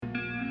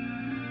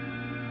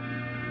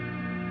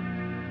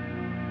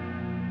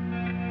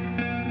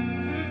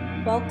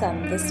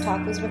Welcome. This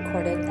talk was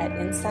recorded at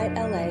Insight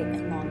LA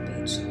in Long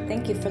Beach.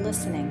 Thank you for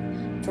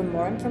listening. For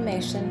more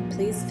information,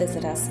 please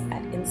visit us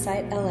at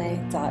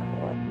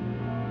insightla.org.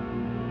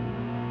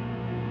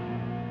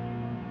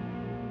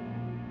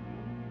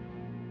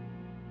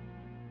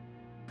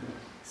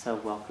 So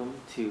welcome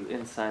to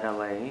Insight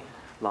LA,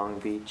 Long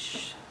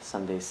Beach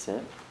Sunday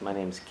Sit. My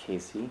name's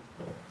Casey.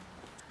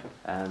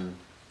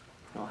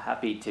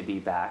 Happy to be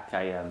back.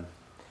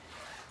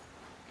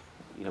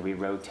 We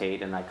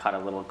rotate, and I caught a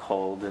little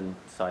cold, and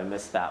so I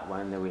missed that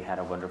one. Then we had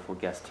a wonderful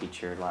guest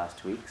teacher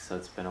last week, so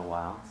it's been a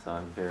while. So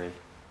I'm very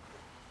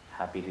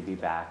happy to be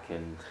back,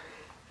 and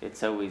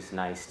it's always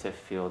nice to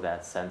feel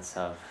that sense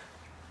of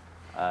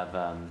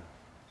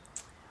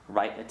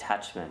right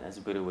attachment, as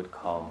Buddha would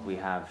call. We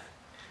have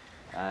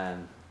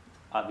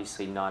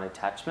obviously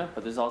non-attachment,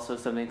 but there's also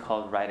something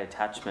called right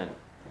attachment,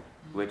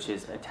 which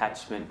is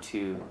attachment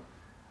to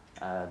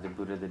the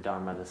Buddha, the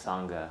Dharma, the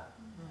Sangha,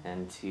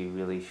 and to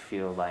really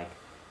feel like,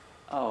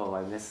 oh,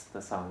 I missed the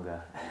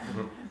Sangha.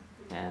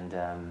 And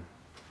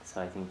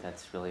so I think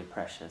that's really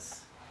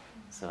precious.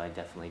 So I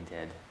definitely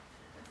did.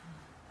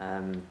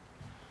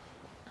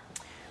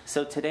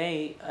 So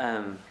today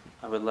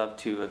I would love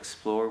to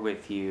explore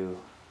with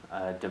you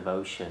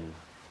devotion,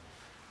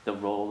 the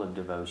role of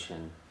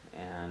devotion,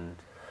 and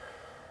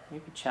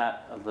maybe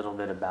chat a little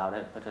bit about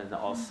it, but then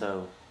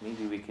also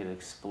maybe we could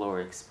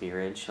explore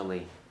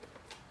experientially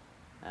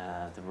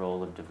the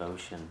role of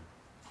devotion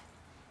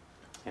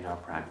in our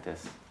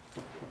practice.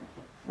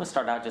 We'll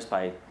start out just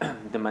by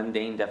the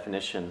mundane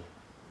definition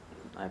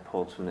I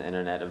pulled from the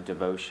internet of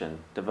devotion.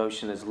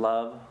 Devotion is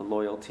love,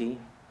 loyalty,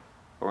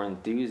 or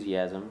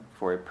enthusiasm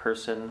for a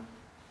person,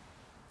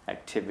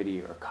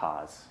 activity, or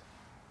cause.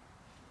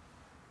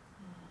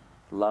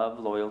 Love,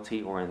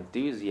 loyalty, or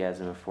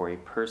enthusiasm for a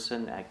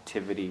person,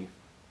 activity,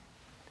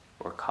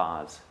 or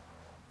cause.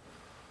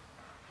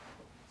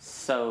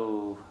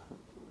 So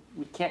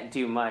we can't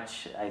do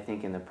much, I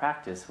think, in the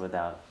practice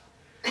without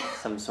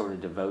some sort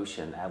of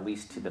devotion, at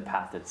least to the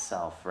path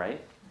itself,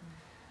 right?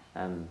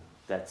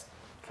 That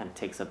kind of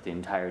takes up the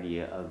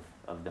entirety of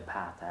the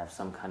path, to have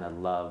some kind of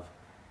love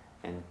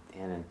and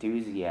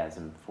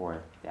enthusiasm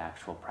for the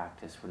actual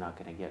practice. We're not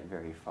going to get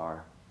very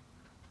far.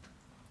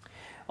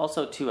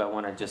 Also, too, I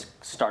want to just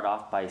start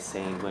off by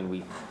saying when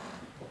we,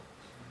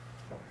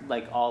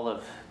 like all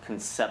of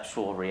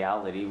conceptual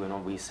reality,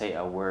 when we say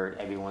a word,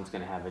 everyone's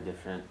going to have a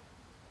different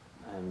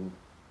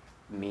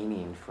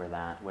meaning for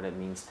that, what it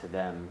means to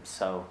them.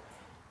 So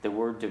the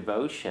word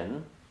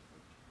devotion,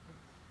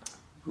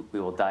 we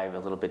will dive a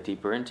little bit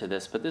deeper into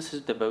this, but this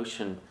is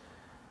devotion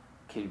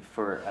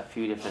for a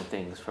few different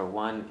things. For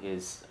one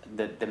is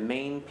the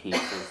main piece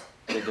is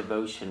the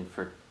devotion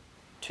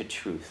to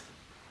truth.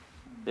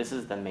 This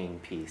is the main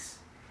piece,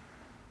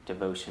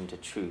 devotion to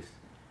truth.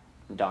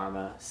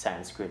 Dharma,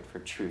 Sanskrit for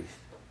truth.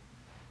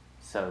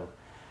 So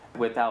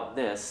without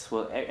this,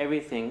 well,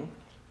 everything,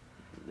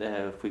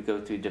 if we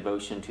go through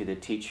devotion to the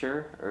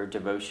teacher, or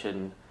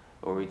devotion,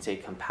 or we'd say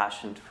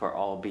compassion for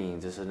all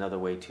beings, is another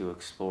way to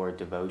explore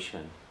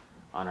devotion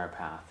on our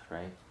path,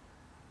 right?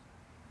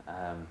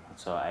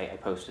 So I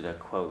posted a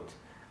quote.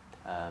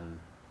 Urgen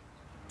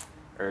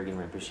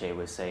Rinpoche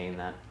was saying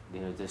that,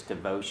 this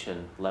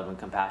devotion, love and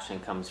compassion,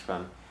 comes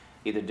from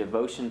either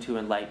devotion to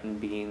enlightened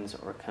beings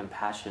or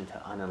compassion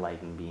to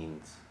unenlightened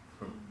beings,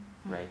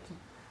 right?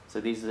 So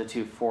these are the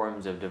two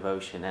forms of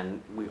devotion,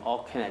 and we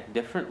all connect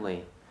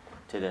differently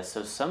to this.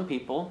 So some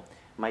people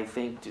might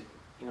think,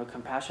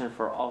 compassion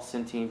for all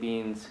sentient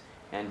beings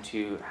and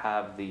to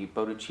have the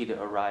bodhicitta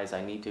arise,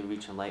 I need to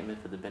reach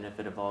enlightenment for the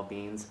benefit of all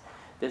beings.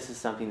 This is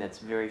something that's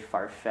very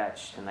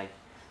far-fetched, and I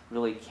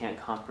really can't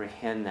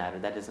comprehend that, or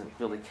that doesn't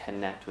really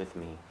connect with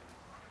me.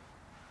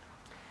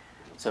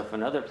 So for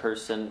another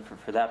person,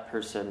 for that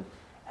person,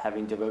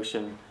 having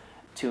devotion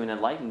to an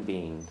enlightened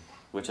being,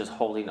 which is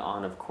holding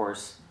on, of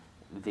course,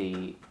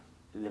 the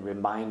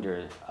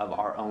reminder of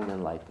our own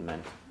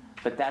enlightenment.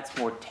 But that's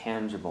more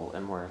tangible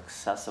and more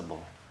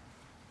accessible.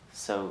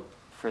 So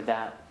for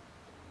that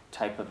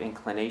type of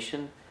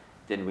inclination,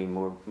 then we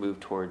move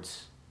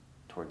towards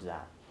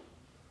that.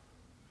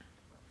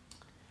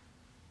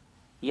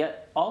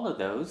 Yet all of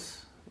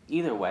those,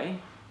 either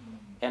way,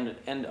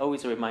 and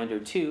always a reminder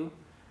too,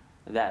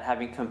 that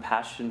having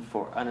compassion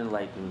for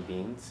unenlightened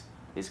beings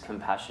is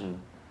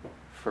compassion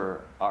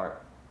for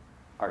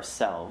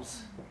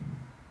ourselves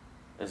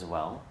as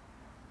well,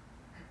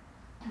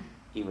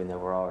 even though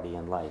we're already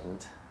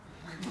enlightened,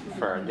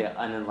 for the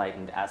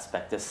unenlightened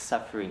aspect, the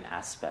suffering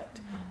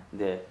aspect,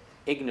 the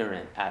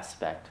ignorant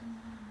aspect,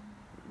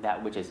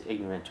 that which is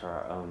ignorant to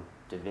our own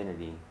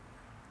divinity.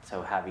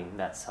 So having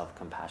that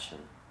self-compassion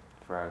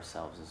for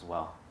ourselves as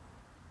well.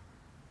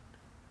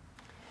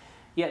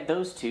 Yet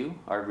those two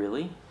are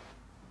really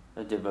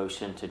a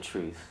devotion to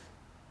truth.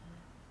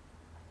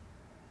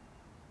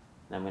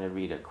 And I'm going to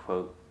read a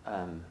quote,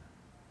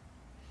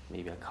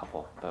 maybe a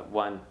couple, but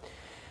one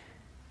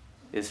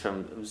is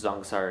from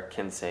Dzongsar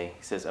Khyentse.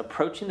 He says,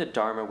 approaching the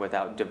Dharma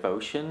without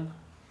devotion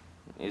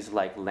is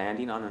like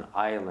landing on an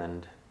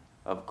island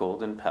of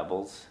golden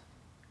pebbles,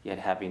 yet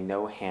having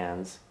no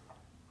hands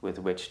with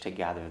which to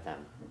gather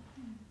them.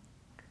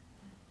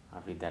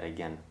 I'll read that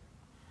again.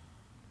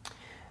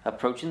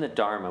 Approaching the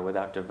Dharma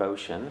without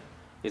devotion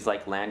is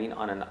like landing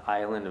on an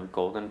island of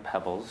golden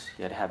pebbles,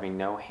 yet having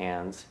no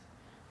hands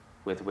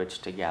with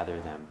which to gather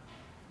them.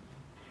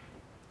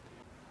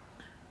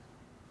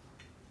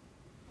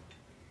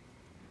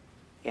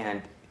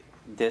 And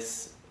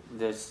this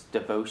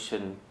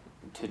devotion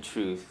to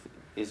truth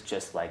is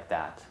just like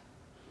that,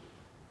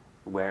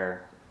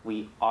 where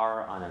we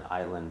are on an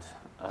island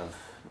of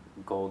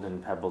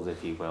golden pebbles,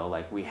 if you will.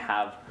 Like we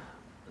have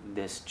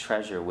this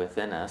treasure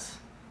within us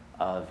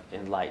of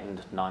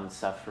enlightened,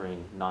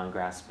 non-suffering,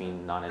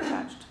 non-grasping,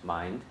 non-attached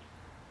mind,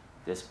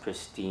 this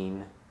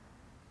pristine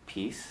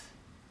peace.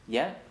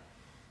 Yet,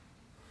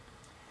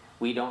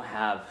 we don't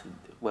have,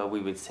 well,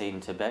 we would say in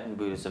Tibetan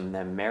Buddhism,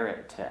 the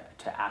merit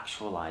to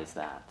actualize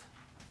that.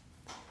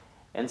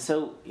 And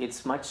so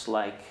it's much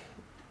like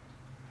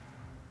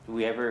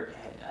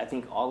I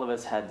think all of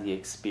us had the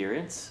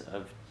experience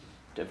of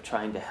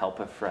trying to help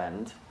a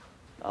friend,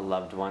 a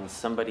loved one,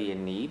 somebody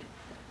in need.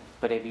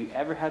 But have you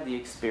ever had the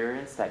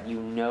experience that you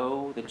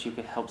know that you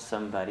could help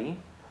somebody,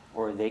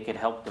 or they could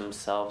help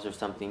themselves or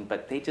something,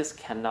 but they just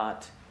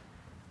cannot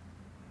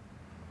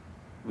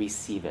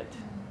receive it?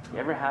 You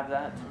ever have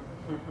that?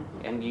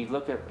 And you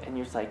look at, and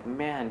you're just like,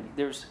 man,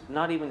 there's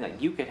not even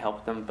that you could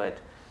help them, but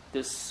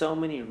there's so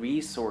many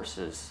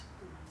resources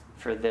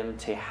for them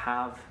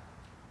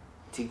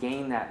to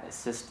gain that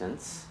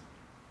assistance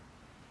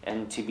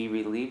and to be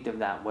relieved of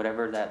that,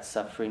 whatever that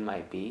suffering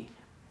might be.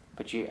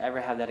 But you ever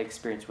have that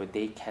experience where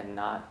they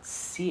cannot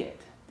see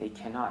it, they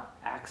cannot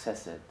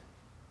access it,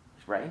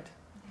 right?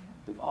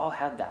 We've all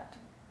had that.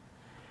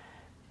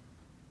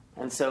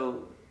 And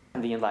so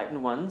the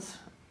enlightened ones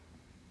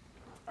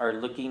are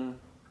looking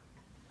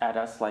at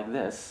us like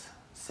this,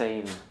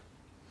 saying,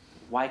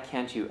 why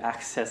can't you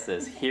access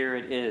this? Here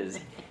it is.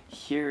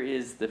 Here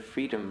is the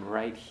freedom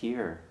right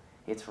here.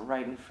 It's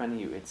right in front of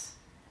you.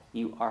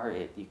 You are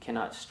it. You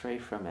cannot stray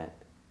from it.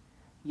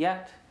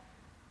 Yet,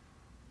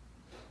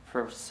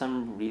 for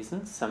some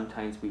reason,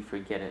 sometimes we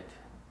forget it,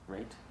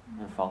 right?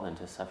 And fall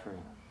into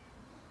suffering.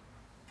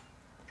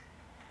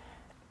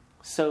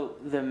 So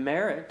the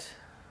merit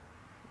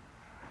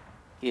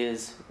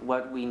is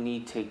what we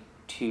need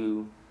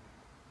to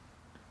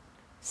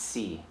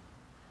see.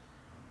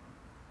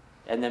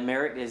 And the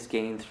merit is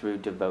gained through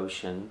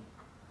devotion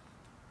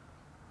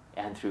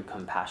and through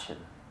compassion.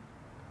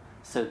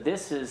 So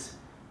this is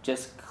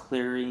just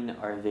clearing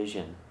our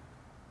vision,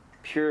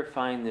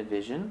 purifying the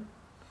vision,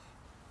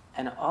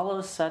 and all of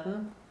a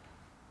sudden,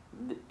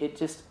 it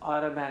just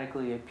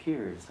automatically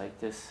appears like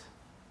this,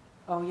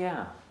 oh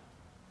yeah,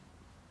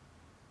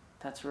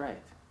 that's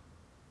right.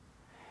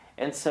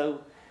 And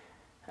so,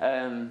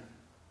 and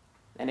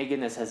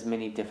again, this has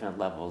many different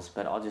levels,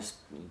 but I'll just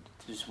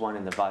one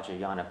in the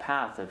Vajrayana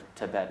path of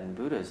Tibetan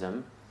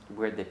Buddhism,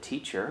 where the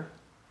teacher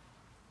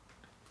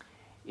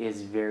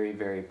is very,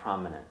 very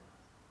prominent,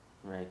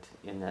 right,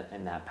 in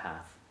that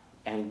path.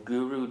 And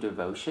guru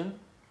devotion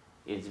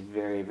is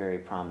very, very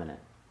prominent.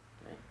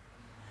 Right?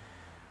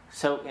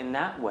 So in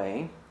that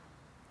way,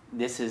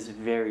 this is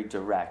very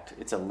direct.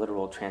 It's a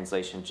literal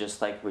translation,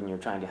 just like when you're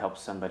trying to help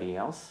somebody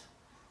else,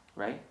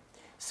 right?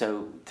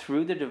 So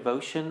through the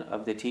devotion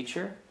of the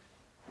teacher,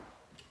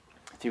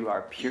 through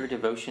our pure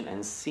devotion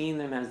and seeing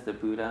them as the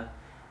Buddha,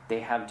 they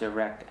have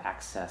direct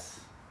access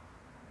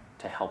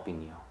to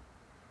helping you.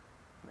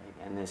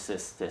 Right? And this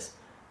is this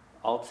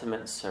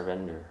ultimate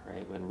surrender,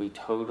 right? When we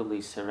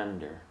totally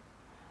surrender,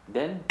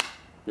 then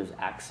there's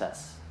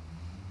access.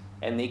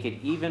 And they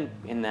could even,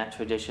 in that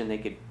tradition, they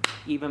could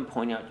even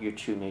point out your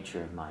true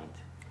nature of mind.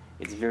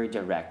 It's very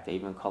direct. They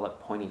even call it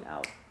pointing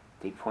out.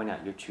 They point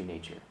out your true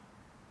nature.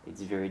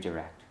 It's very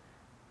direct.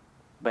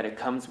 But it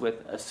comes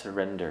with a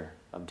surrender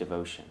of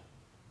devotion.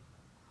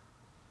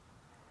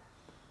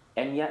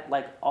 And yet,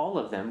 like all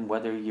of them,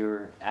 whether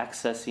you're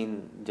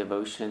accessing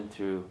devotion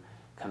through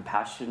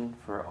compassion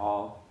for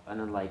all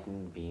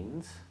unenlightened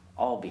beings,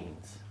 all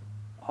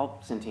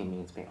sentient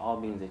beings, all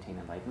beings attain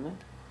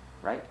enlightenment,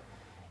 right?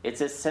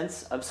 It's a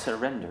sense of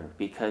surrender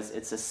because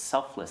it's a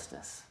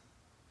selflessness.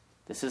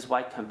 This is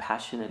why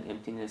compassion and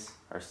emptiness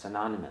are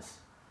synonymous,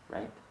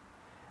 right?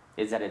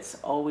 Is that it's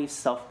always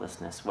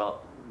selflessness.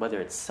 Well, whether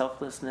it's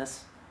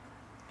selflessness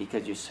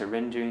because you're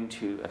surrendering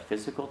to a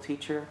physical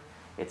teacher,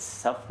 it's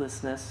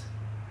selflessness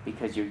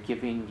because you're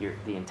giving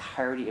the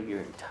entirety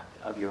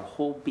of your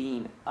whole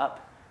being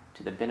up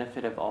to the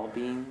benefit of all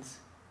beings,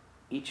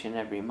 each and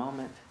every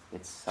moment.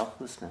 It's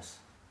selflessness.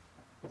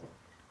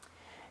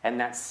 And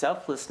that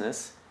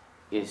selflessness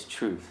is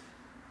truth.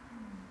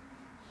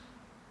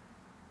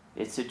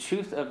 It's the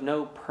truth of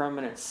no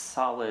permanent,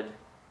 solid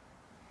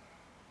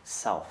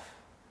self.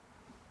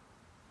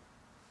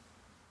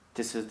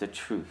 This is the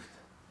truth.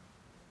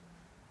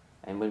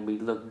 And when we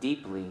look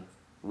deeply,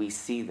 we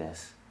see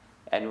this.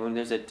 And when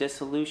there's a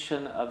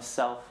dissolution of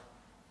self,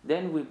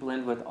 then we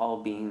blend with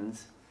all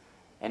beings.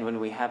 And when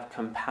we have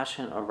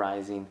compassion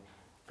arising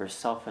for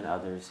self and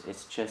others,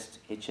 it just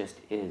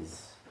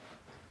is.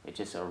 It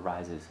just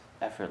arises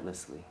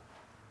effortlessly.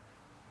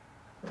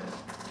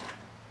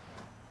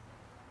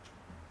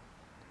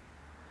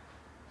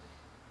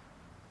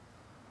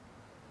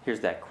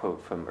 Here's that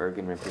quote from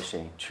Urgen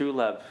Rinpoche. True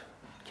love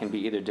can be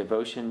either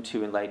devotion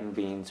to enlightened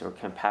beings or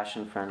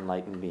compassion for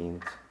enlightened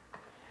beings.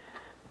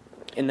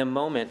 In the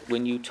moment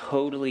when you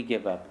totally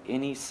give up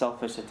any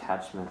selfish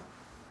attachment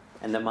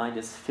and the mind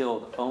is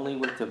filled only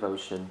with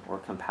devotion or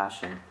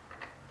compassion,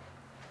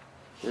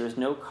 there is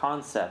no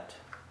concept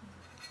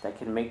that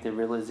can make the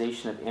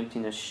realization of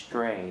emptiness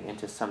stray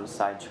into some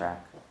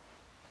sidetrack.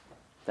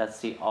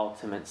 That's the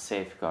ultimate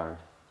safeguard.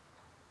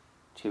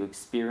 To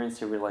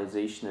experience a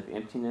realization of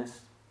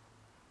emptiness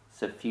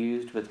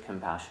suffused with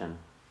compassion.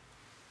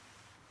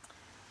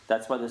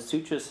 That's why the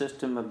sutra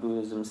system of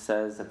Buddhism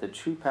says that the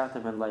true path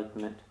of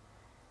enlightenment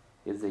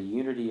is the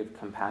unity of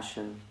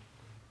compassion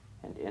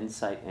and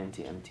insight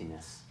into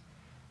emptiness.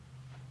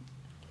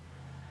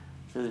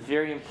 So it's a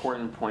very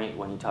important point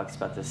when he talks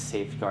about the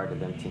safeguard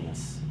of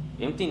emptiness.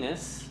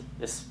 Emptiness,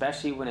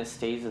 especially when it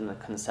stays in the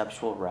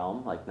conceptual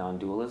realm, like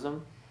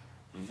non-dualism,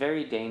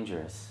 very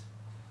dangerous,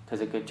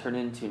 because it could turn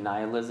into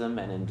nihilism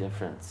and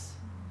indifference.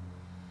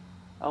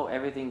 Oh,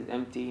 everything's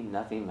empty,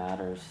 nothing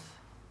matters.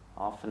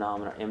 All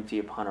phenomena are empty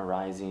upon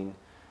arising.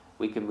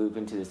 We can move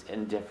into this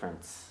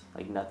indifference,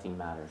 like nothing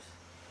matters.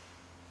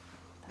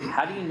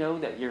 How do you know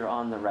that you're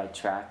on the right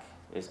track?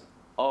 Is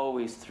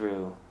always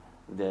through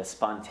the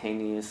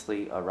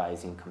spontaneously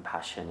arising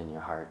compassion in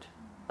your heart.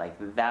 Like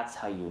that's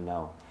how you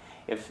know.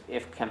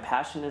 If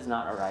compassion is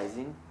not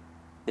arising,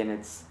 then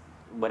it's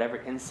whatever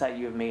insight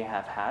you may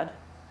have had.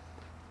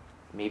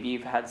 Maybe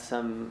you've had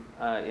some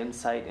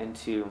insight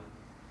into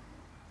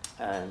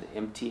the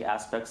empty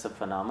aspects of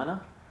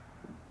phenomena,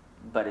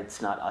 but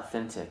it's not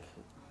authentic.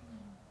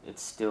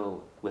 It's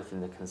still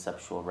within the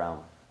conceptual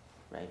realm,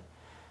 right?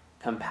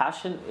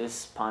 Compassion is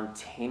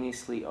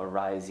spontaneously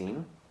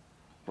arising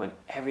when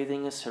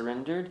everything is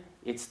surrendered.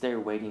 It's there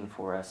waiting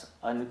for us,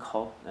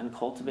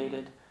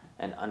 uncultivated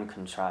and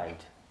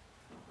uncontrived.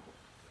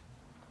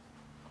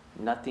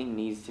 Nothing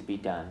needs to be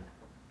done.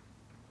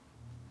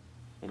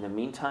 In the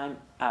meantime,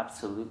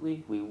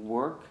 absolutely, we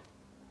work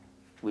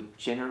with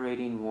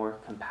generating more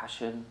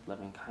compassion,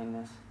 loving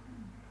kindness.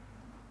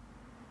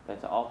 But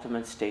at the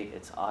ultimate state,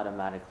 it's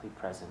automatically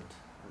present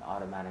and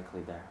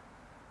automatically there.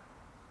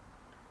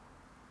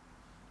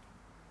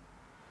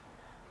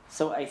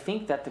 So I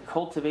think that the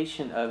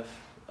cultivation of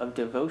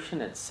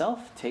devotion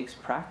itself takes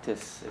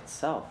practice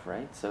itself,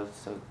 right? So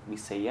we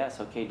say, yes,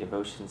 okay,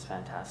 devotion's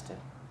fantastic.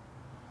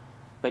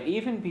 But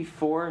even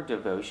before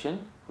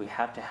devotion, we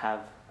have to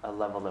have a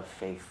level of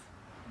faith.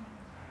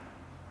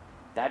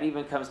 That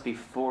even comes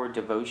before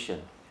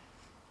devotion.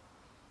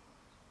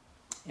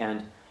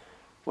 And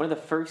one of the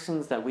first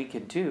things that we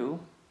could do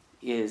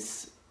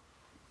is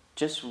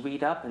just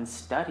read up and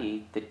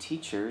study the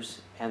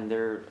teachers and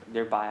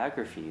their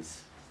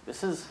biographies.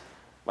 This is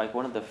like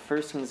one of the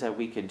first things that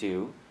we could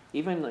do,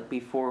 even like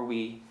before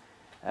we...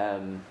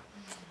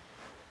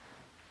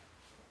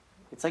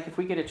 it's like if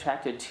we get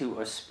attracted to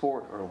a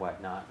sport or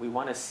whatnot, we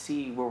want to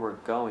see where we're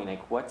going.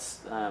 Like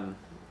what's a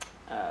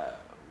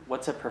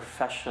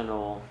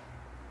professional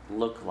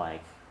look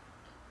like?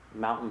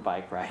 Mountain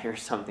bike ride or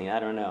something, I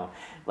don't know.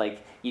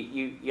 Like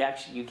you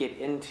actually get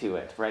into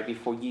it, right?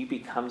 Before you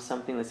become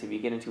something, let's say if you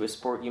get into a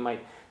sport, you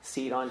might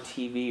see it on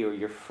TV or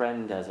your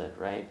friend does it,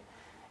 right?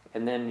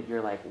 And then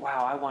you're like,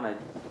 wow, I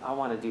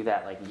want to do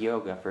that, like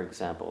yoga, for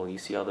example. You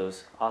see all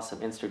those awesome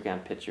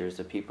Instagram pictures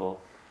of people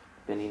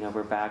bending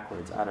over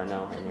backwards, I don't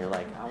know, and you're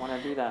like, I want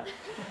to do that.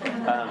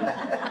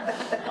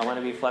 I want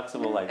to be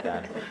flexible like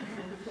that.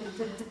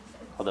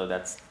 Although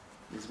there's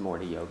more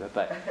to yoga,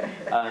 but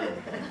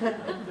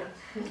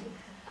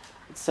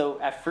so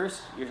at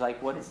first you're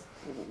like,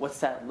 what's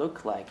that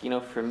look like? You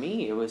know, for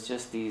me, it was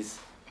just these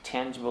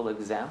tangible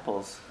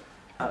examples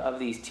of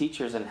these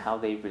teachers and how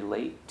they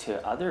relate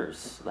to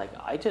others. Like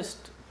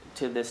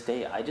to this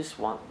day, I just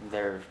want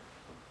their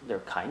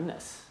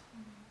kindness.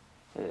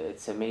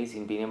 It's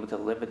amazing being able to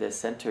live at the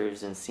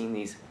centers and seeing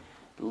these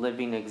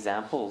living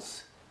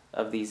examples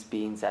of these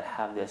beings that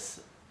have this,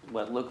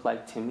 what looked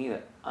like to me,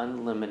 that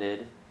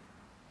unlimited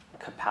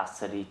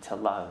capacity to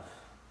love.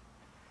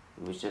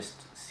 It was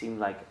just seemed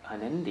like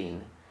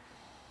unending.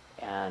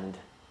 And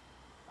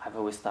I've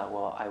always thought,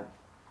 well,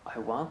 I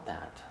want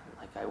that.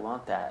 Like, I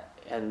want that.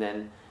 And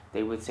then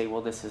they would say,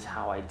 well, this is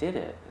how I did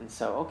it. And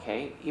so,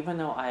 okay, even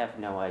though I have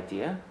no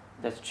idea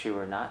if that's true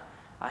or not,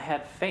 I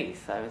had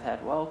faith. I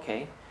had, well,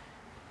 okay,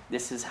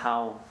 this is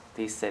how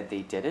they said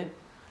they did it.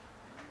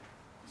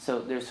 So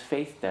there's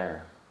faith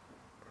there.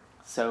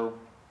 So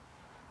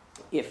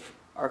if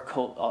our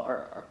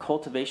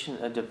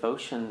cultivation of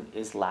devotion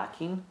is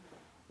lacking,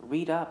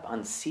 read up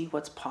and see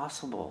what's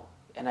possible.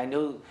 And I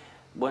know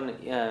one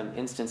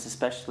instance,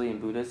 especially in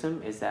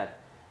Buddhism, is that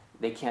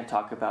they can't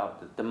talk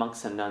about, the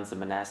monks and nuns, the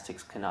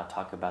monastics cannot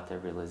talk about their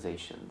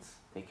realizations.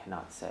 They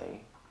cannot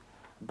say.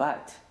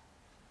 But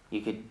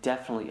you could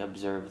definitely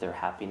observe their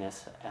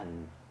happiness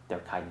and their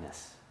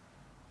kindness,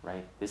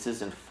 right? This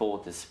is in full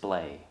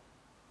display,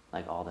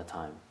 like all the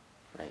time,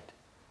 right?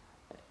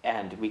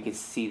 And we could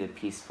see the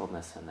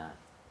peacefulness in that.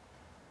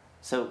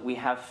 So we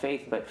have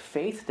faith, but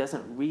faith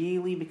doesn't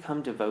really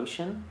become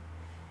devotion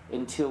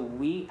until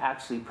we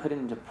actually put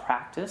into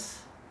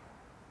practice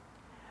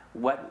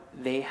what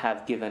they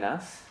have given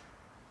us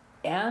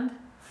and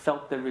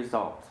felt the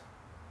result.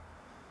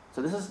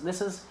 So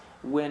this is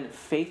when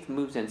faith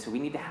moves in. So we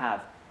need to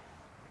have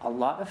a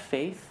lot of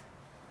faith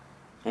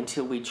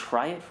until we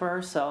try it for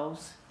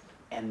ourselves,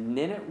 and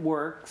then it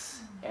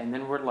works, and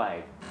then we're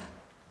like,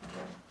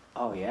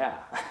 oh yeah.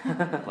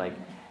 Like,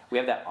 we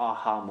have that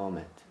aha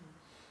moment.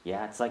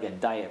 Yeah, it's like a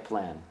diet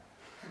plan.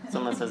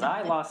 Someone says,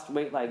 I lost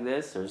weight like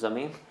this or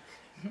something.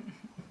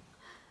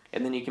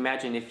 And then you can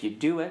imagine if you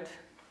do it,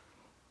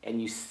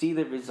 and you see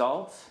the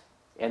results,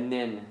 and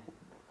then,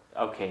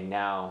 okay,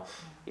 now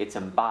it's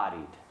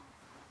embodied.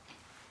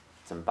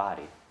 It's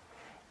embodied.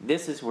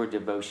 This is where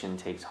devotion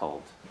takes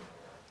hold.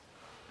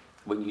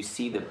 When you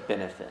see the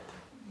benefit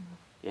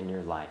in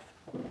your life.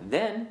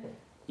 Then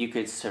you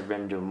could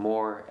surrender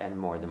more and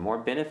more. The more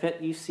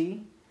benefit you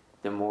see,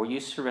 the more you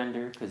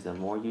surrender, because the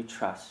more you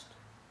trust,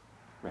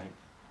 right?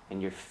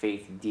 And your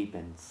faith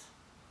deepens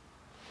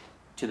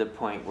to the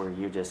point where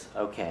you're just,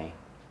 okay,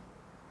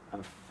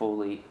 I'm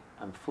fully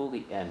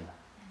in,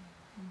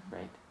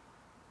 right?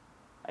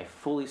 I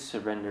fully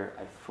surrender.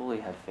 I fully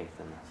have faith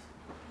in this.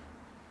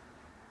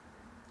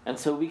 And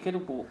so we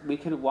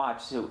could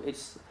watch. So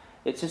it's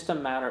just a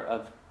matter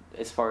of,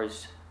 as far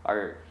as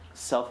our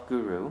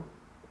self-guru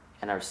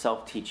and our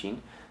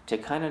self-teaching, to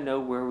kind of know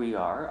where we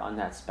are on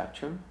that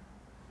spectrum.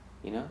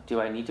 You know, do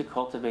I need to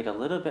cultivate a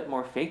little bit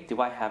more faith? Do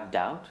I have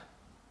doubt?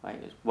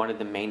 Right? One of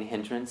the main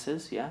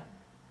hindrances, yeah?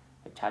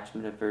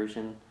 Attachment,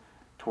 aversion,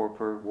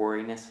 torpor,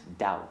 worriness,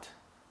 doubt.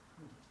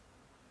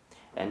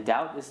 And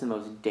doubt is the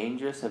most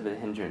dangerous of the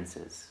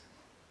hindrances.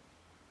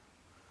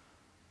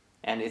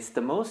 And it's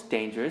the most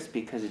dangerous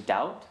because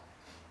doubt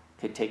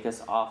could take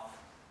us off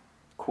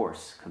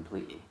course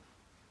completely.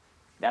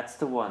 That's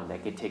the one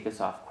that could take us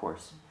off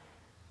course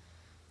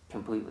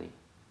completely.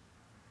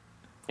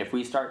 If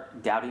we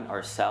start doubting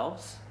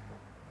ourselves,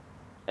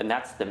 and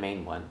that's the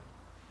main one,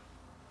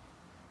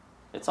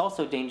 it's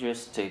also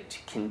dangerous to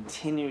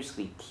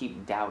continuously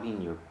keep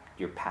doubting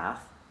your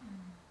path.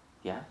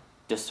 Yeah?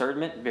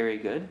 Discernment, very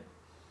good.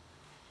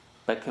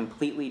 But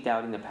completely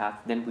doubting the path,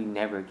 then we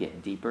never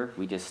get deeper.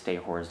 We just stay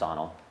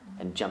horizontal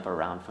and jump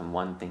around from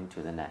one thing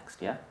to the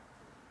next, yeah?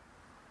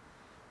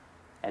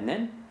 And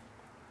then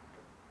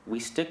we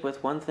stick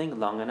with one thing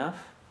long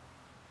enough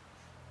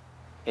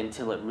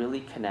until it really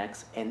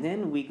connects, and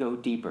then we go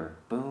deeper.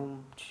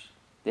 Boom.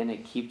 Then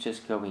it keeps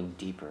just going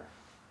deeper,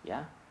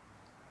 yeah?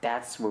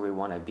 That's where we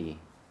want to be.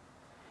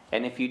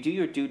 And if you do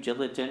your due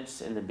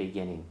diligence in the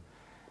beginning,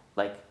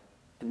 like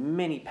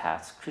many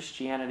paths,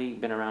 Christianity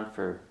been around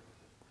for,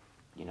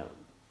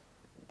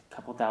 a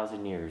couple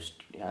thousand years.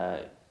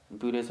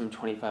 Buddhism,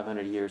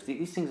 2,500 years.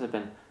 These things have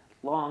been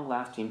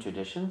long-lasting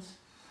traditions,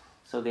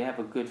 so they have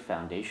a good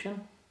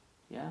foundation.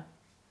 Yeah,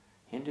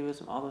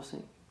 Hinduism, all those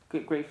things,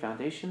 good, great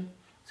foundation.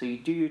 So you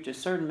do your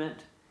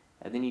discernment,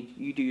 and then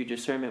you do your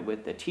discernment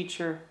with the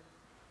teacher,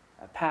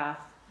 a path,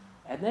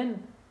 and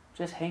then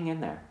just hang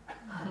in there.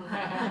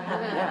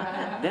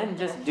 Yeah, then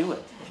just do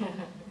it.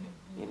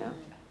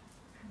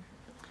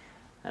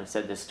 I've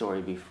said this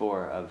story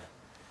before of,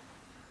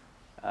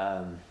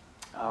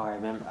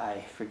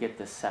 I forget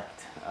the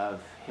sect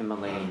of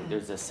Himalayan,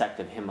 there's a sect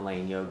of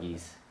Himalayan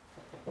yogis,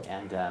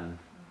 and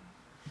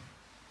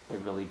they're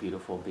really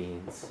beautiful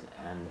beings,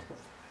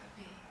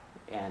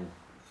 and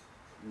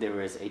there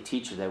was a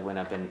teacher that went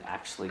up and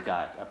actually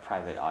got a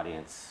private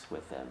audience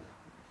with them,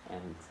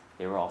 and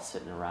they were all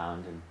sitting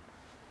around,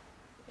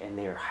 and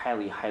they were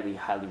highly, highly,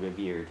 highly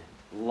revered,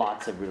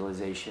 lots of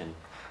realization,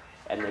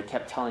 and they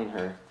kept telling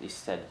her, they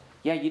said,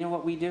 yeah, you know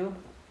what we do?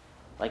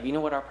 Like, you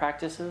know what our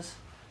practice is?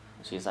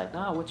 And she's like,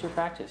 no, what's your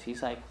practice?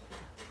 He's like,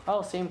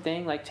 oh, same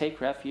thing, like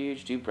take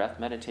refuge, do breath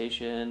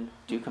meditation,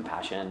 do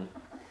compassion.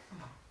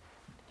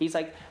 He's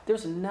like,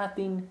 there's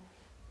nothing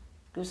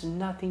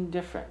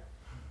different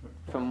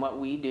from what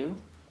we do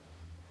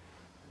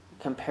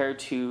compared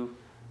to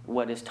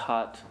what is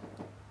taught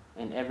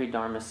in every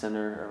Dharma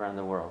center around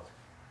the world.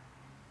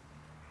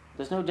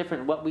 There's no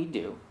different what we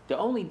do. The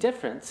only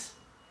difference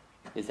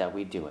is that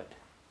we do it.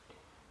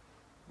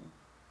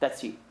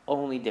 That's the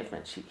only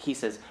difference. He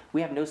says,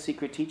 we have no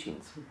secret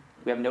teachings.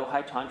 We have no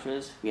high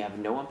tantras. We have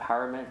no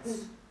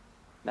empowerments.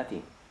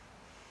 Nothing.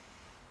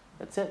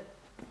 That's it.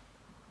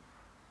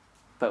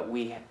 But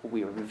we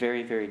are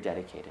very, very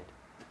dedicated.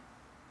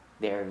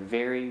 They are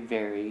very,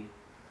 very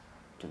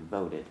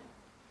devoted.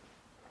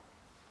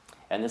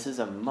 And this is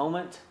a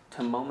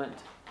moment-to-moment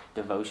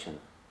devotion.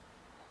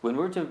 When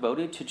we're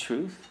devoted to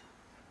truth,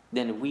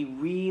 then we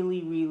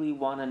really, really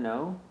want to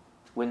know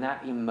when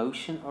that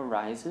emotion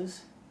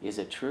arises, is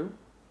it true?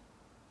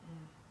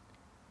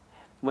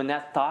 When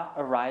that thought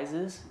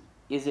arises,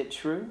 is it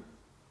true?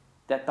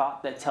 That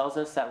thought that tells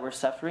us that we're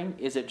suffering,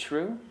 is it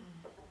true?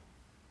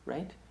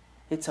 Right?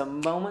 It's a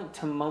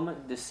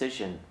moment-to-moment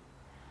decision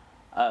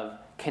of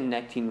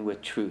connecting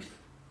with truth.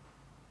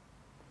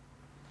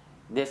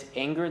 This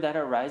anger that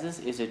arises,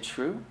 is it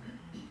true?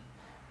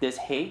 This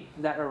hate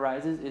that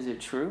arises, is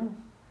it true?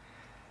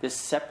 This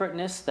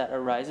separateness that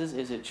arises,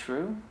 is it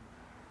true?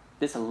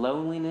 this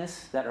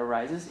loneliness that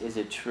arises, is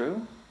it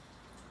true?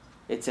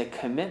 It's a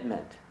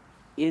commitment.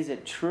 Is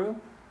it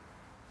true?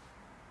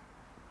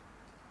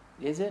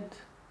 Is it?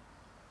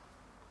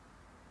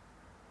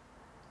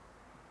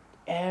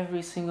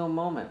 Every single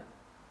moment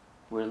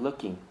we're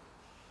looking,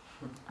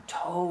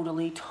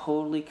 totally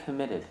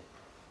committed,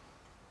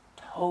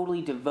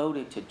 totally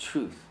devoted to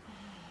truth,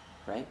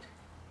 right?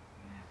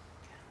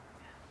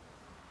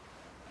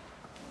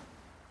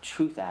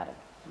 Truth addict.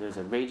 There's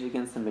a Rage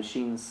Against the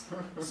Machines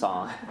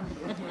song,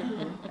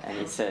 and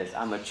it says,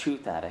 I'm a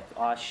truth addict.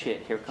 Aw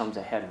shit, here comes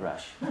a head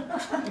rush.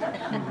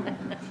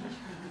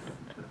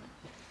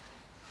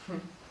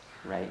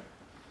 Right?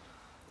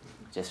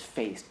 Just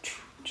face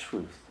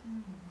truth.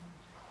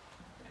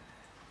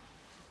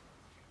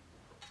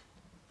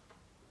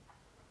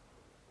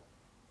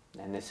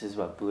 And this is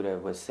what Buddha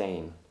was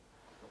saying,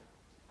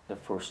 the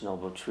First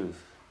Noble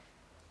Truth.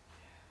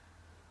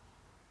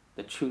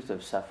 The truth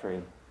of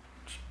suffering,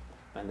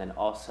 and then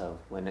also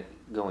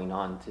going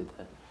on to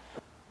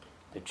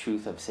the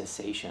truth of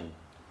cessation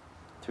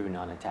through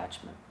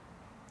non-attachment.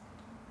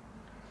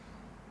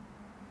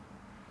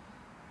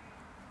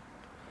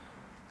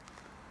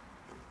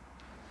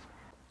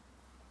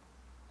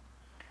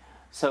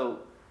 So,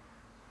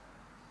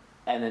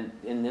 and then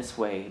in this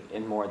way,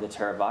 in more the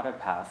Theravada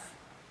path,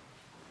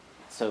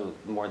 so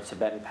more the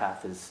Tibetan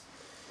path is,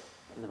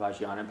 the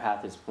Vajrayana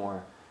path is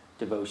more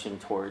devotion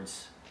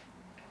towards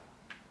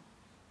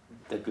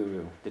the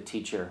guru, the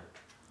teacher.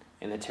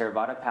 In the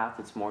Theravada path,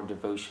 it's more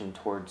devotion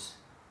towards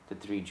the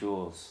three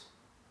jewels,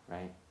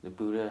 right? The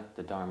Buddha,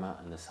 the Dharma,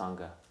 and the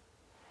Sangha.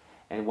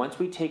 And once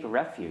we take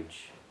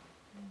refuge,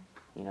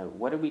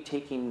 what are we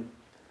taking,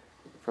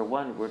 for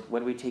one,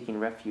 what are we taking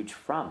refuge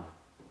from?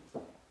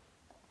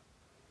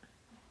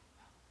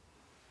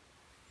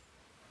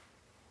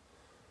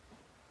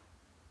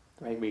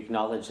 Right? We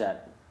acknowledge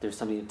that there's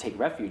something to take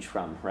refuge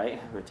from, right?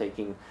 We're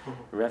taking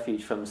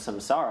refuge from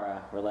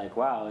samsara. We're like,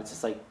 wow,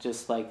 it's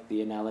just like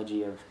the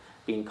analogy of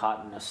being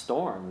caught in a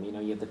storm.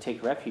 You have to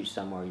take refuge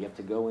somewhere. You have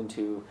to go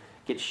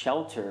get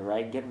shelter,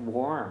 right? Get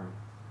warm,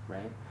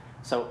 right?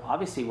 So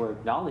obviously we're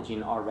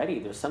acknowledging already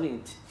there's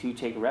something to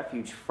take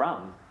refuge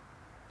from.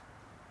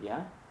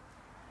 Yeah?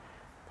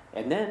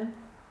 And then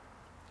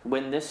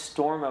when this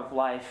storm of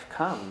life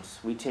comes,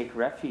 we take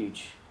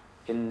refuge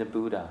in the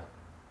Buddha,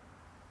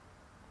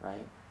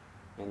 right?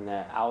 In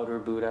the outer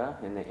Buddha,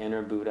 in the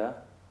inner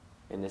Buddha,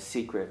 in the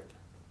secret,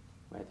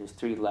 right? There's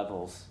 3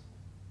 levels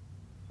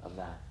of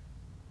that.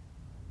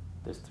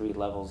 There's 3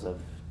 levels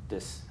of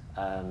this,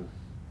 in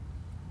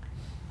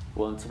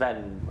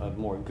Tibetan, of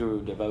more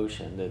guru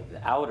devotion.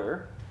 The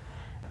outer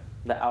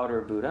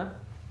Buddha,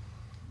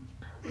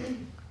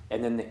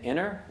 and then the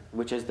inner,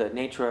 which is the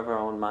nature of our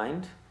own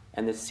mind,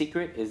 and the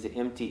secret is the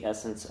empty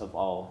essence of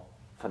all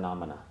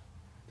phenomena.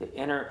 The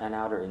inner and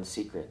outer and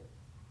secret.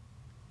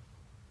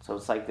 So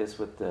it's like this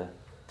with the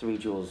 3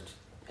 jewels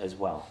as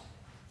well.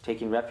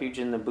 Taking refuge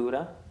in the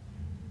Buddha,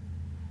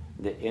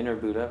 the inner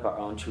Buddha of our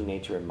own true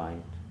nature and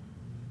mind.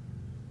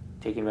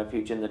 Taking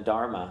refuge in the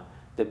Dharma,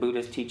 the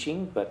Buddha's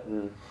teaching, but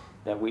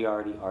that we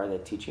already are the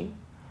teaching.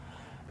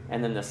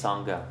 And then the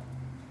Sangha.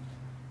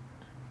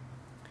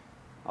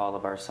 All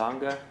of our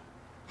Sangha,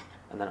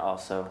 and then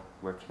also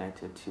we're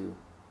connected to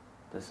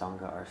the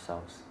Sangha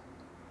ourselves.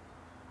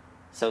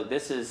 So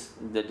this is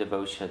the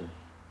devotion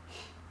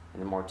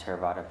in the more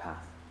Theravada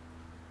path.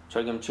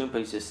 Chogyam Trungpa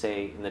used to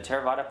say, in the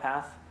Theravada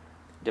path,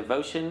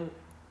 devotion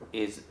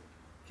is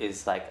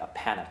like a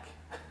panic.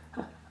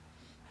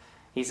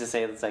 He used to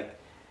say it's like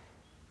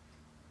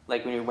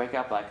when you wake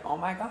up, like, oh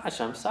my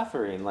gosh, I'm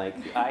suffering.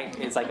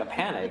 It's like a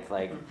panic.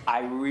 Like,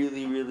 I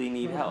really, really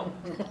need help.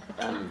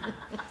 And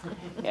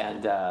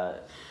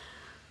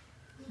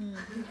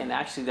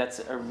actually, that's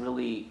a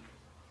really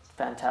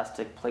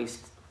fantastic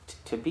place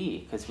to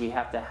be, because we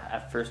have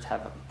to first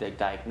have the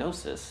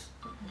diagnosis.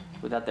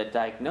 Without that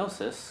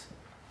diagnosis,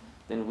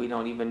 then we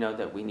don't even know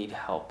that we need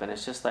help. And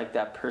it's just like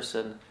that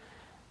person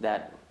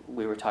that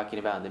we were talking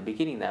about in the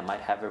beginning that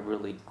might have a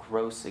really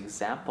gross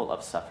example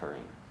of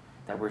suffering,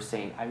 that we're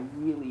saying, I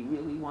really,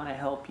 really want to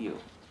help you,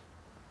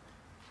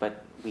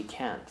 but we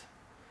can't.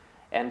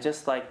 And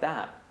just like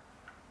that,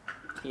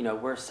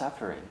 we're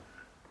suffering,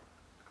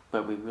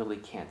 but we really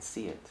can't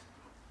see it.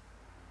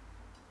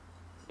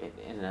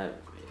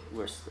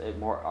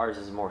 Ours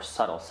is more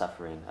subtle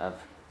suffering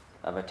of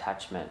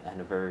attachment and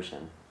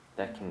aversion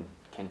that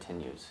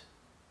continues.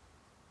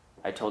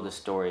 I told this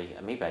story,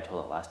 maybe I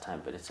told it last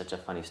time, but it's such a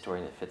funny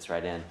story and it fits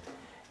right in,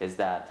 is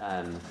that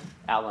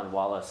Alan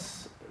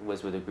Wallace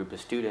was with a group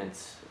of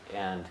students,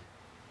 and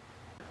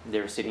they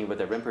were sitting with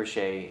a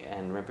Rinpoche,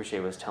 and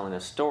Rinpoche was telling a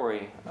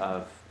story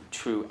of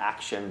true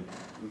action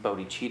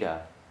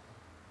bodhicitta.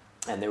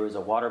 And there was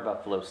a water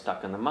buffalo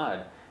stuck in the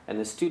mud, and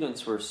the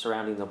students were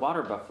surrounding the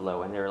water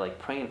buffalo, and they were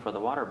praying for the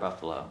water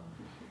buffalo.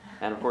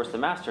 And of course the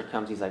master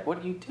comes, he's like, what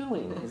are you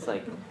doing? He's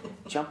like,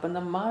 jump in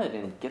the mud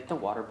and get the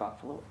water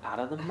buffalo out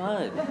of the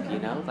mud,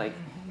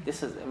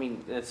 it's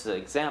an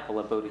example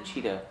of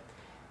bodhicitta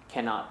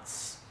cannot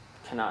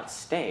cannot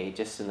stay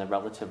just in the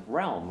relative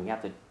realm. We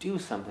have to do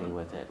something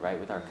with it, right?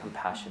 With our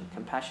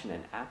compassion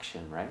in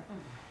action, right?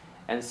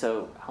 And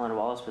so Helen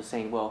Wallace was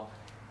saying, well,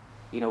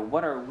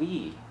 what are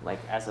we, like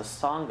as a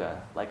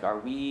Sangha? Like,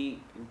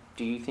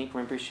 do you think,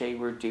 Rinpoche,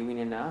 we're doing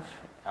enough?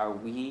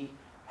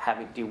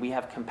 Do we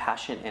have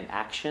compassion in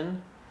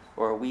action?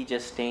 Or are we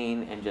just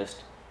staying and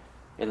just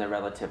in the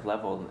relative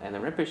level? And the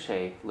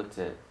Rinpoche looked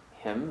at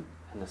him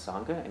and the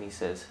Sangha and he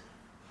says,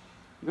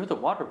 you're the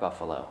water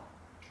buffalo.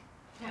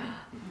 And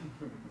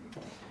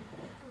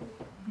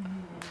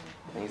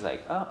he's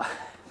like, oh.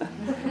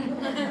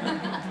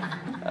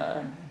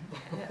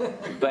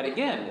 But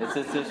again, it's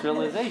this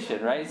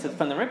realization, right? So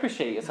from the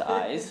Rinpoche's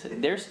eyes,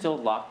 they're still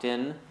locked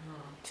in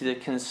to the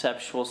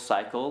conceptual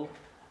cycle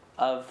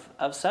of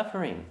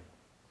suffering.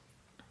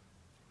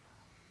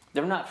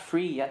 They're not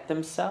free yet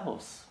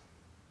themselves,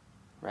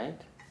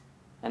 right?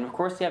 And of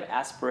course they have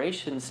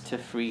aspirations to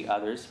free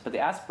others, but the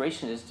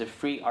aspiration is to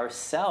free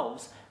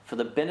ourselves for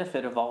the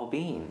benefit of all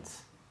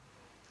beings.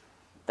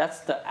 That's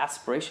the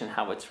aspiration,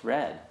 how it's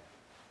read.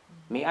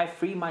 May I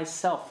free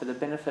myself for the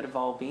benefit of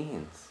all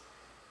beings.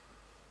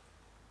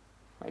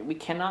 Right? We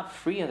cannot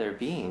free other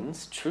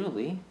beings,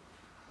 truly,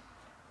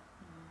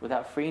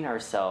 without freeing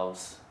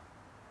ourselves.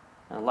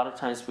 And a lot of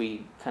times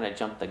we kind of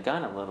jump the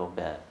gun a little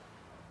bit,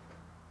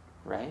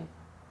 right?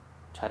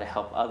 Try to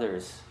help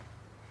others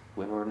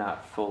when we're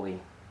not fully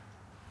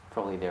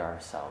there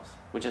ourselves,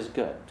 which is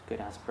good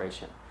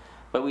aspiration.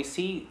 But we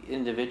see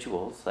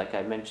individuals, like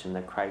I mentioned,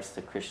 the Christ,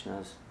 the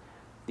Krishnas,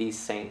 these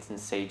saints and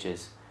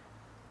sages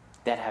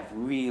that have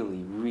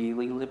really,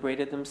 really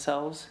liberated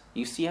themselves.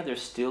 You see how they're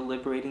still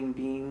liberating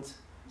beings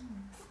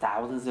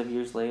thousands of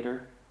years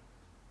later?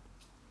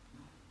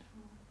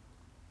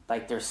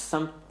 Like there's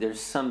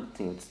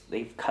something,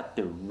 they've cut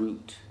the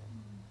root,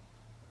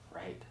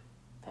 right?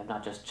 They've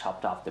not just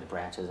chopped off the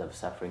branches of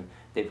suffering,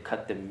 they've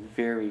cut the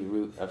very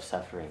root of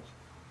suffering.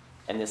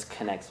 And this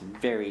connects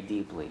very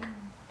deeply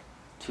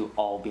to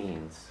all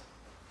beings,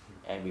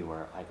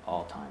 everywhere, like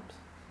all times.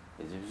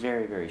 It's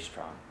very, very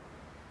strong.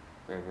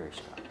 Very, very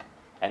strong.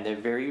 And the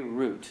very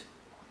root,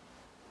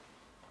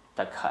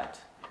 the cut,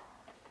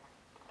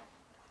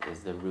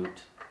 is the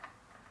root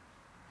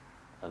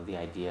of the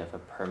idea of a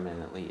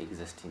permanently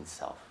existing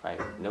self,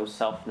 right? No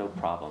self, no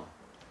problem.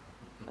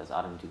 As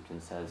Adam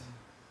Dupton says,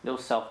 no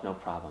self, no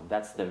problem.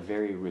 That's the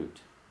very root,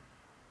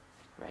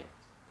 right?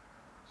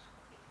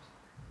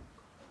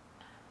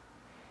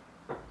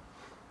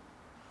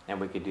 And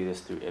we could do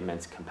this through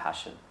immense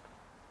compassion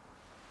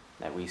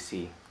that we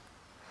see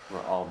for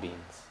all beings.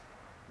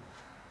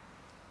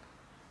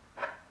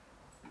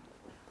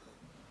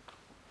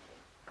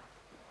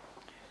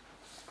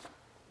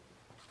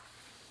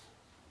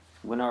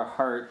 When our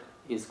heart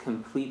is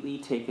completely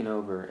taken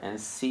over and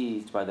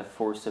seized by the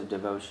force of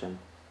devotion,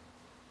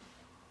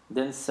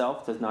 then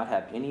self does not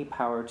have any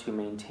power to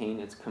maintain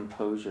its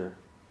composure.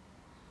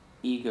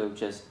 Ego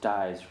just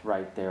dies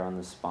right there on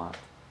the spot.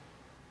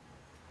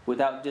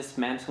 Without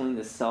dismantling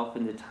the self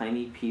into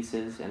tiny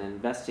pieces and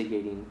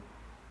investigating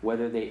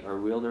whether they are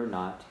real or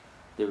not,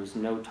 there is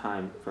no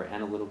time for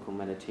analytical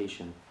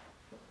meditation.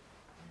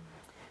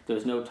 There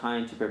is no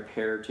time to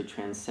prepare to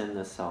transcend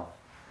the self.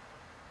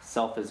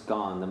 Self is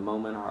gone the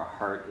moment our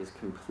heart is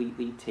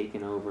completely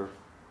taken over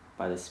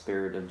by the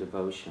spirit of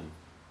devotion.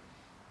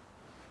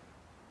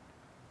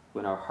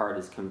 When our heart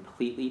is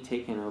completely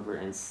taken over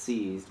and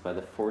seized by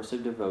the force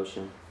of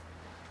devotion,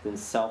 then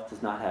self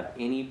does not have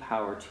any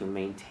power to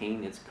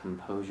maintain its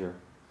composure.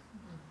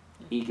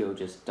 Ego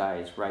just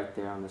dies right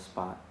there on the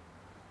spot.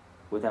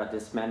 Without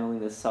dismantling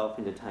the self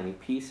into tiny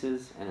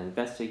pieces and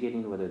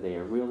investigating whether they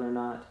are real or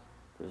not,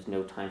 there's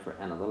no time for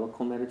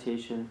analytical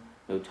meditation,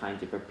 no time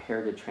to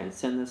prepare to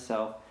transcend the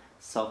self.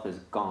 Self is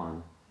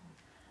gone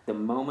the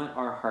moment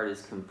our heart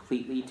is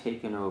completely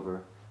taken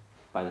over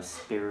by the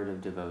spirit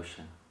of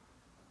devotion.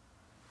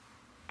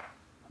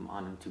 From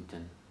Anand Thupten.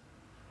 Isn't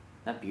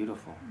that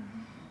beautiful?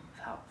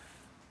 How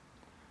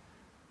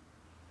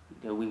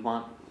we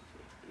want,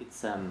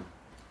 it's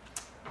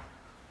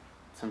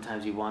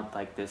sometimes you want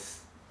like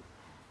this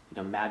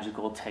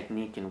magical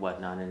technique and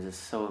whatnot, and it's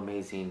so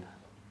amazing,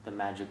 the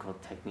magical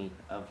technique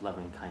of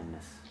loving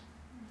kindness,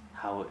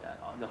 how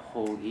the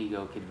whole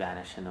ego could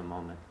vanish in a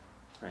moment,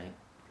 right?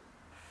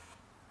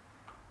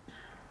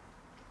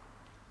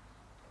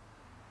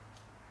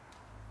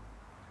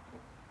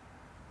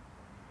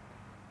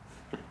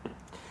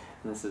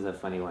 This is a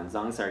funny one.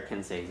 Dzongsar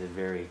Khyentse is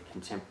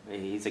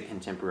he's a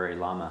contemporary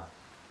Lama,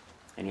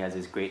 and he has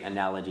these great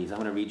analogies. I'm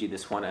going to read you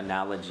this one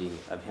analogy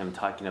of him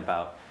talking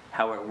about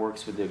how it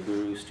works with the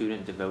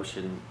guru-student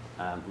devotion,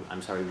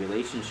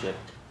 relationship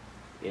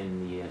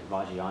in the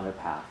Vajrayana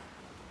path.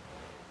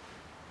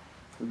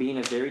 Being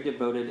a very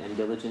devoted and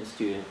diligent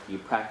student, you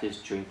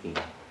practice drinking.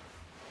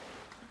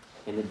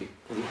 He's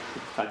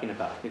talking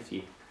about if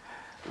you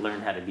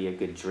learn how to be a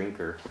good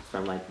drinker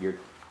from like your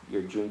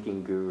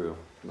drinking guru,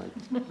 like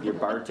your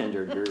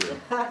bartender guru.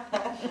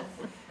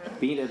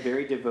 Being a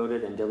very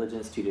devoted and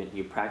diligent student,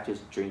 you practice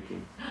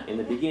drinking. In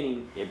the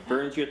beginning, it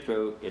burns your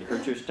throat, it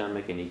hurts your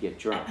stomach, and you get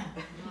drunk.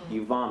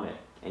 You vomit,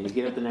 and you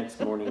get up the next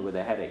morning with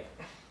a headache.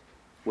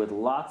 With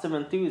lots of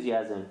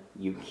enthusiasm,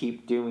 you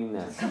keep doing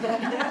this.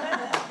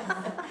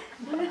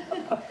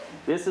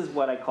 This is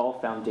what I call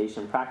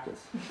foundation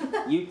practice.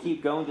 You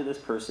keep going to this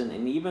person,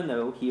 and even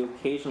though he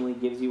occasionally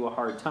gives you a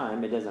hard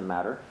time, it doesn't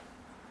matter.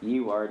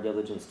 You are a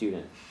diligent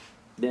student.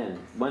 Then,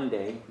 one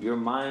day, your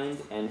mind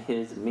and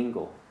his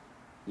mingle.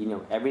 You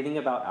know everything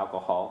about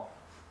alcohol,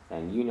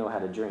 and you know how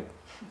to drink.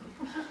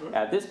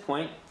 At this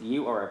point,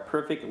 you are a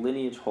perfect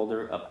lineage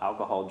holder of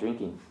alcohol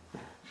drinking,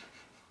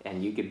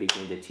 and you can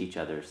begin to teach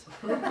others.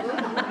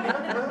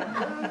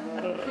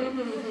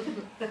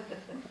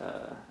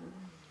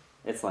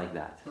 It's like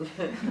that.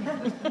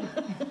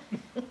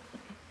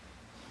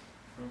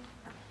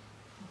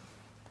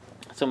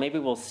 So maybe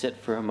we'll sit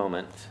for a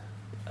moment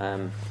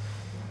and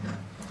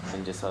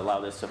just allow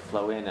this to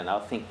flow in, and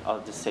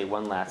I'll just say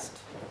one last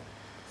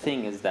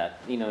thing is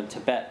that, in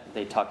Tibet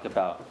they talk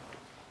about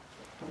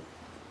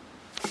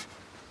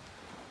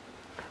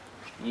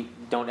you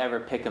don't ever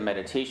pick a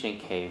meditation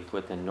cave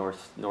with a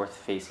north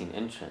facing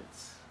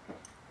entrance,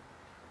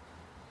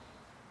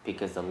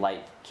 because the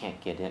light can't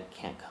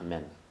come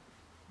in.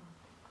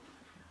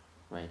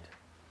 Right?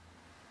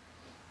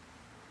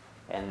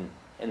 And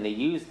they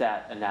use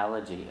that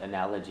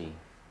analogy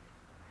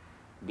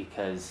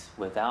because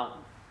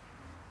without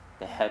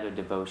the head of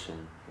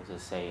devotion, as a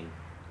saying,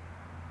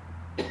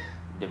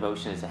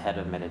 devotion is the head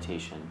of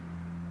meditation,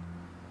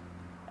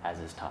 as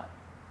is taught.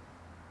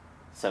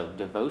 So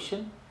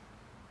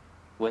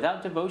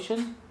without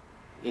devotion,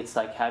 it's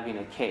like having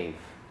a cave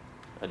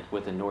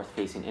with a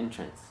north-facing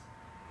entrance.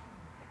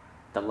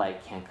 The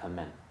light can't come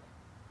in.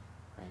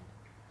 Right?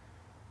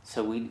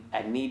 So we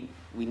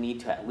need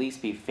to at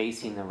least be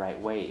facing the right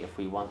way if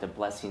we want the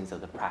blessings of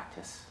the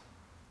practice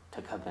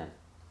to come in.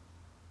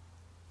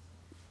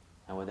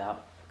 And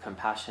without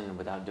compassion,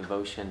 without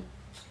devotion,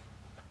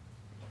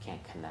 you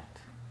can't connect.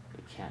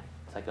 You can't.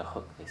 It's like a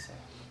hook, they say.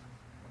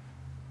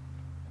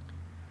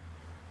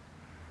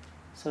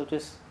 So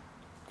just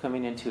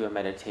coming into a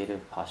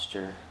meditative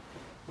posture.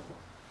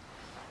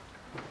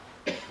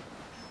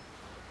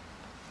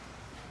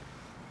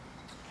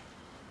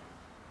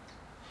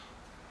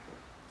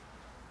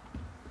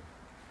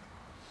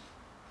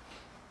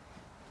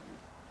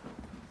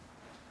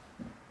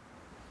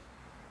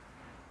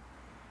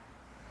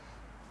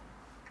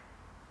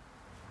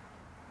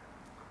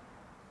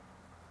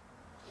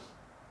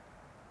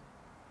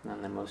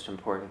 And the most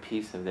important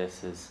piece of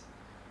this is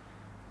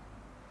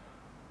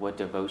what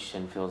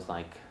devotion feels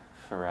like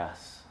for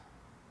us.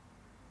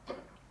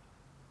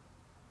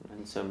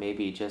 And so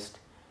maybe just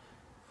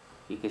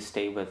you could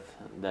stay with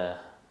the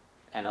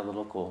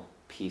analytical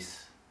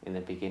piece in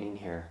the beginning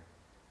here.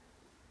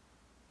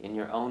 In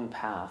your own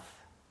path,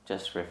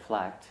 just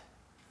reflect,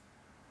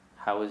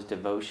 how is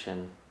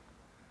devotion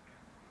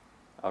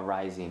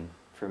arising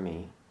for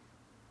me?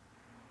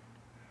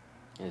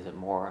 Is it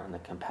more on the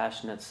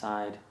compassionate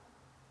side?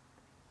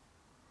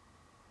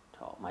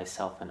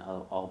 Myself and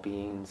all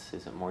beings?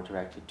 Is it more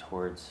directed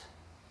towards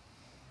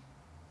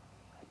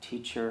a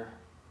teacher?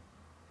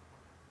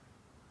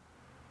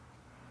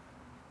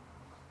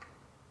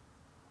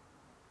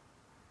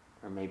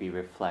 Or maybe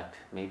reflect,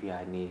 maybe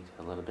I need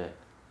a little bit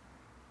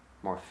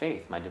more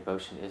faith. My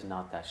devotion is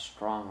not that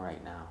strong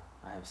right now.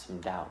 I have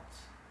some doubts.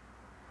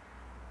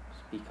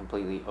 Just be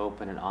completely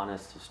open and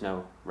honest. There's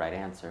no right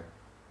answer.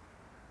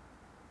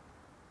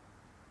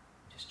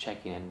 Just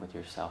checking in with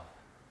yourself.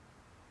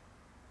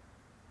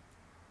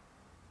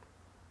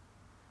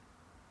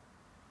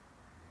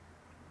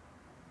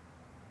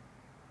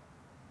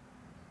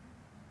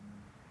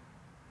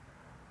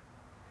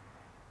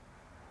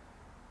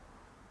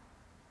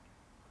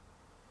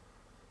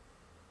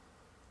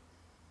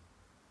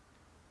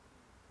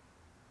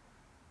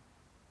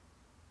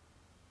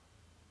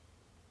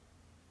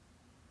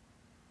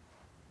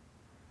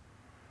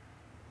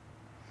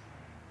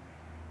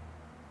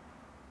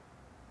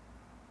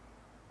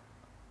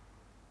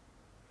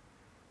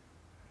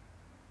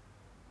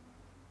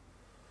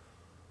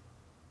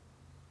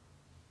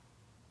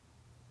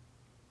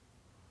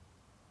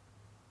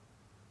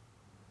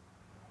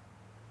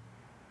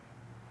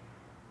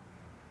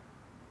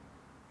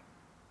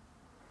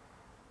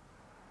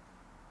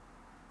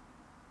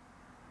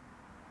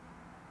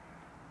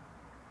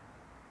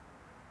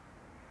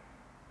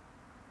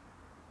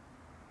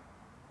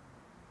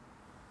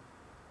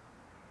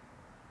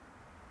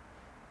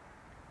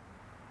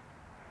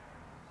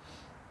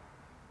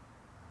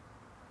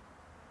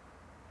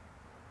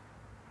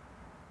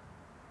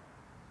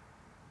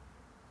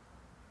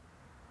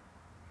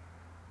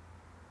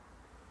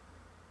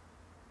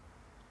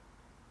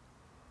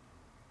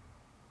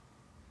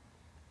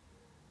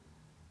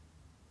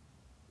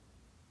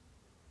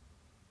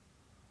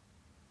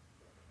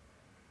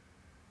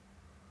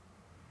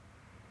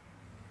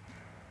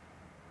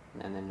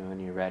 And then when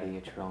you're ready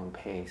at your own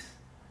pace,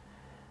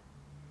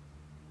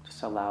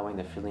 just allowing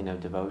the feeling of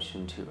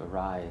devotion to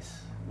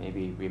arise,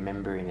 maybe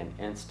remembering an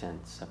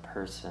instance, a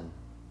person,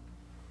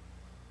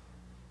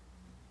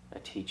 a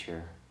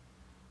teacher.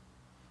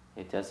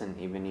 It doesn't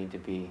even need to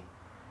be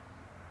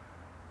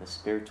a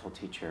spiritual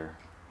teacher,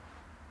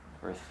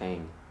 or a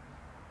thing.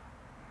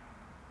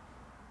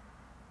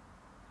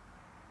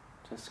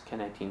 Just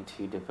connecting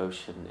to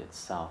devotion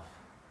itself.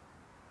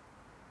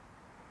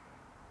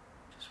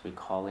 Just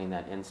recalling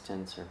that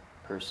instance or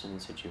person,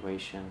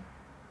 situation.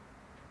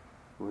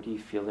 Where do you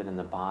feel it in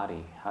the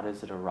body? How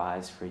does it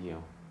arise for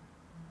you?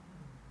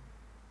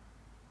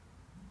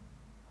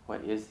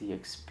 What is the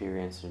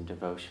experience of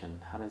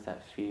devotion? How does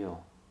that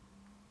feel?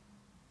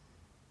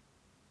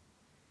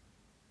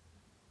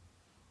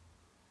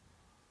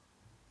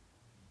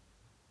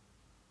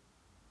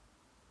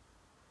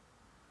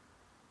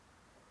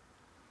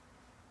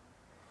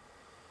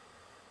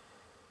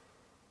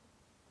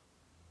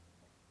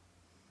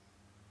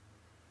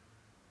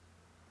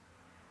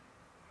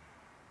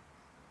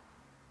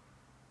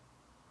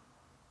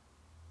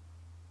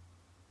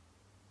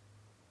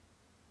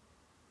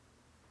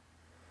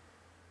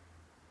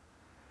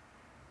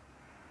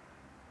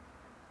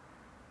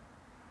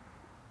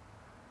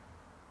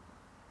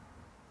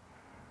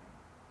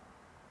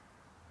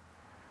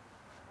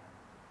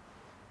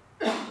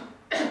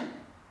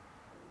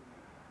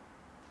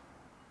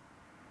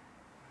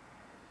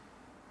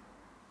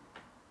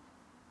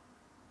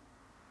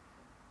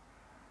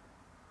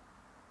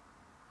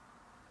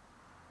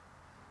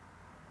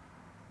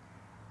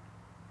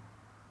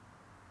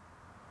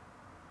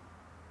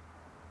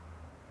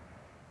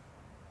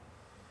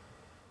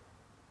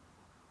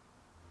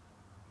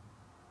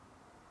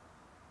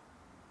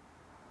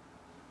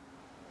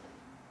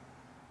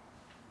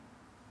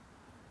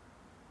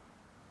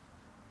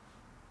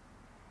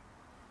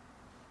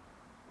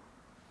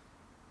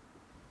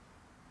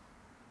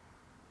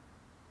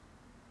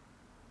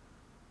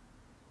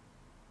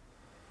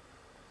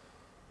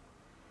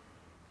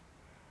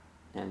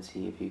 And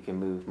see if you can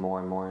move more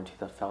and more into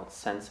the felt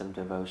sense of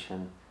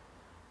devotion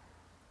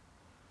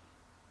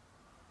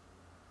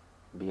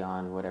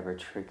beyond whatever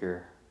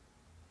trigger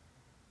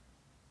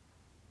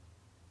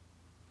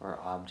or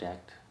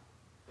object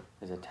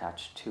is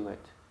attached to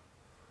it.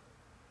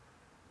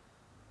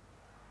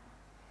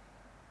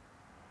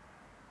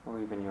 Or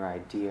even your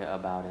idea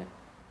about it.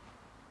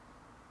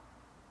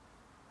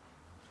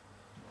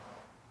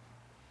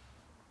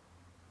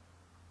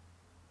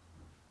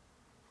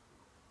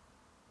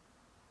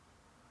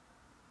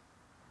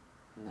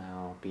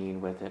 Now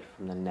being with it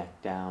from the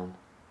neck down.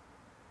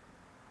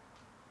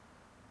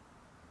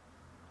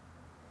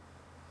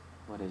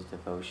 What is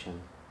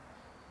devotion?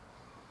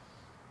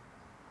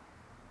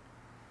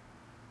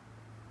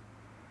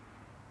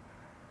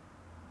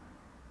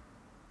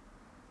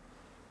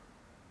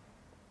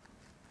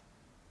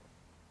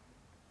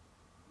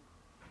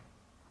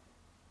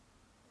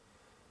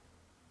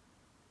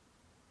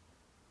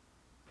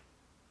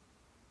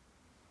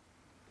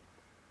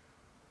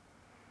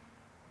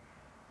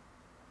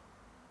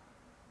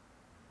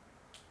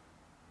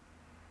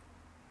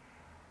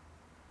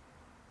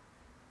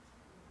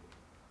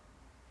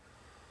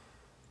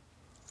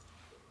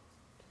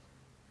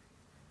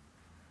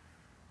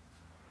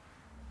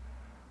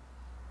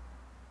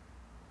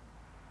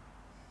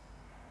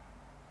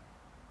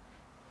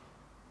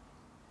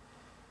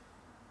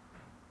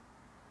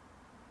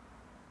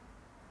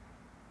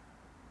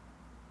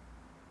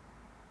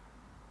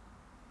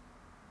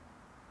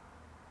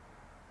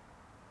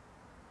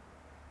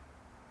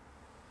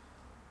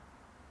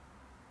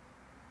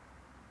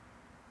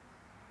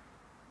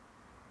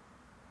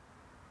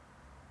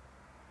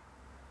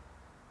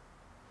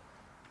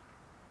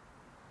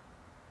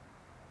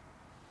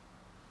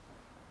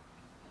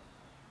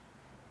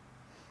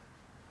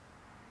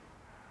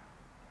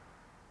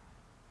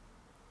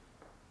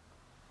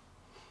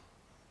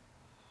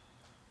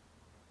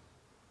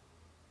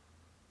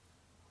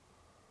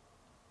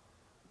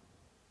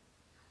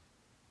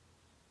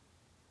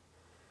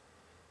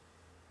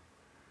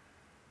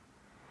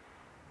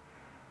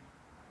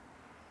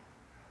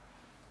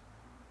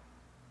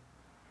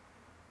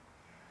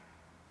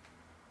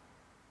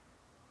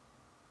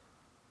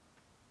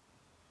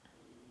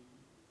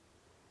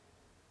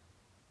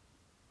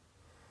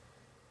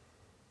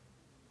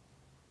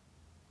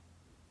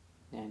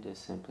 And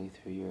just simply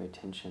through your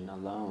attention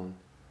alone,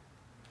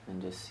 and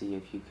just see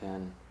if you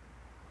can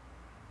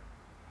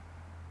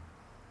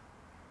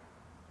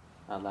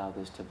allow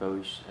this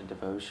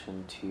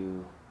devotion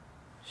to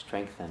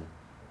strengthen.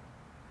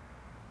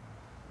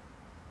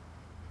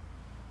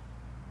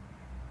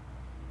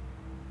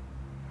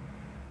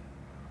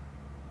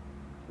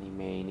 You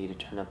may need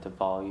to turn up the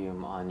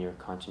volume on your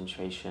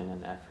concentration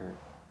and effort,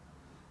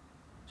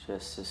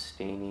 just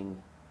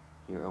sustaining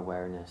your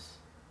awareness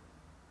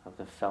of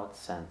the felt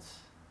sense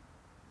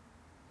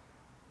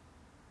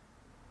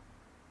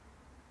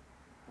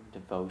of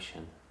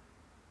devotion.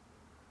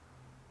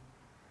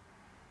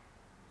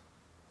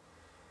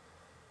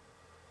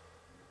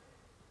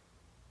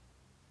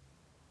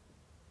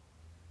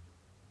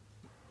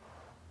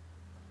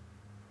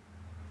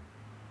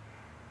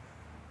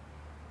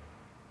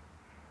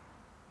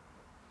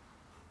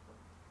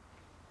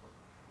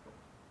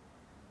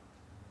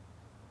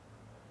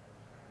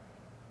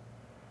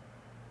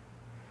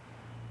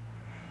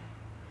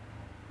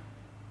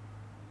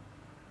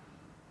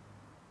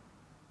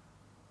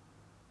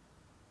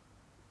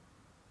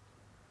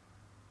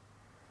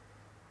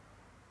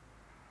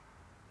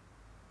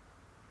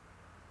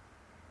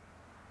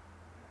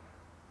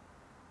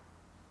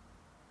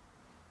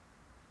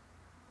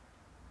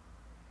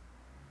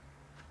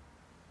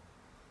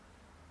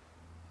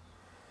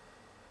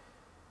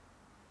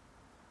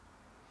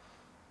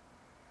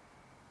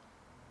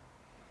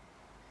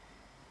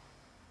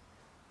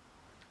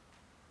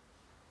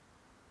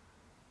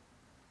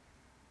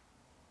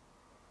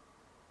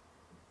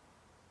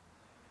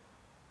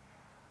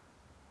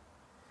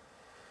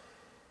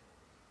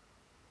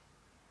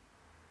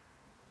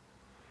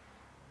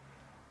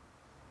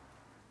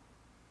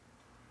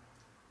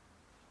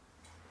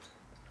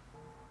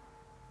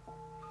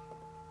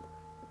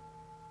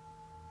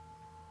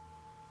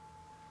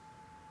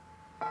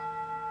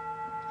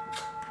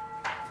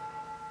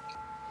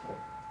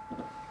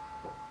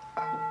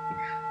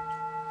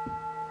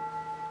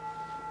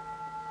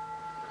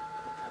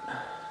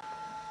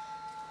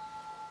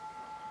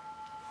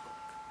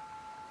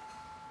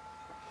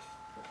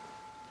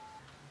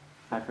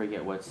 I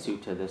forget what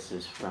sutta this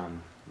is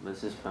from.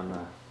 This is from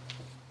a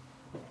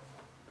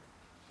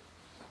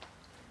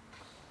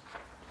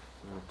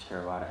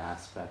Theravada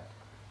aspect.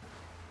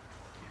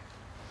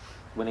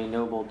 When a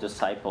noble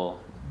disciple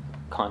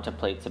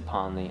contemplates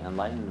upon the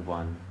enlightened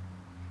one,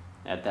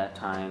 at that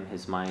time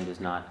his mind is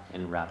not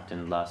enwrapped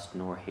in lust,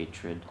 nor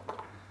hatred,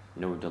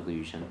 nor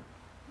delusion.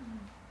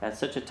 At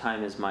such a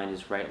time his mind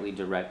is rightly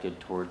directed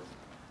toward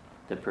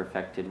the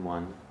perfected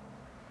one.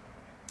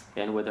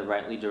 And with a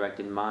rightly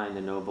directed mind,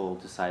 the noble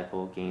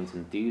disciple gains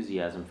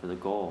enthusiasm for the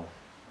goal,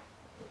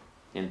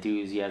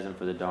 enthusiasm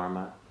for the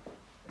Dharma,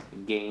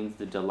 gains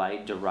the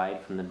delight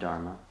derived from the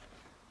Dharma.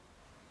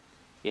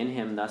 In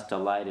him, thus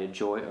delighted,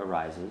 joy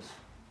arises.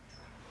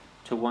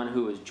 To one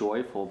who is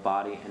joyful,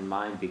 body and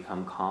mind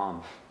become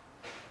calm.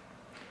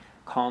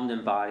 Calmed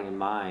in body and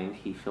mind,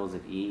 he feels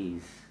at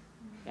ease.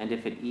 And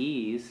if at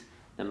ease,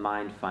 the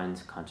mind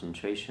finds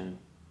concentration.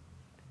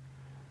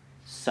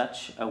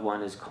 Such a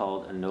one is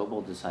called a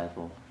noble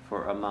disciple,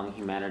 for among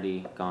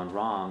humanity gone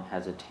wrong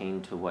has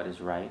attained to what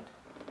is right,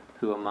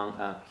 who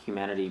among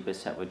humanity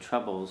beset with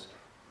troubles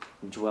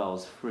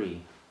dwells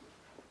free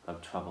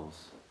of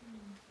troubles.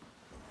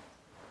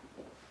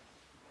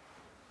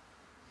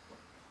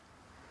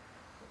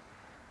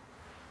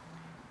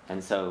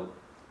 And so,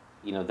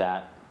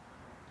 that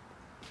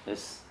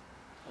is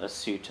a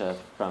sutta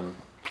from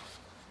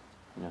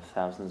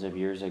thousands of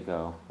years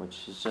ago,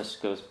 which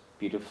just goes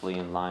beautifully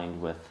in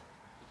line with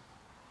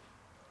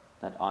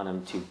that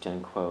Anam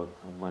Thupten quote,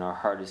 when our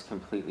heart is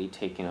completely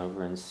taken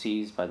over and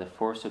seized by the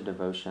force of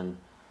devotion,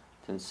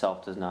 then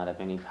self does not have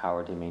any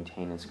power to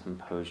maintain its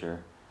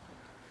composure.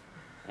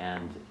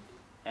 And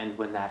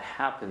when that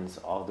happens,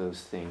 all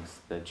those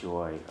things, the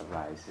joy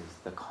arises,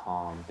 the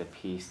calm, the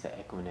peace, the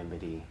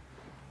equanimity,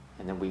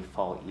 and then we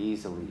fall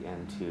easily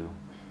into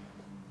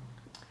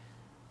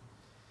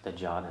the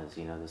jhanas,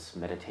 this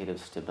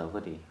meditative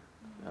stability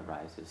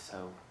arises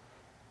so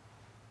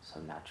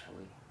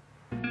naturally.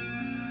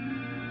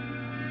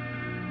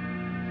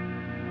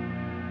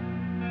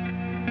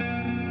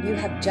 You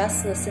have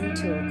just listened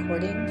to a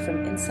recording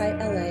from Insight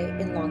LA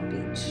in Long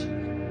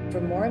Beach.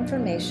 For more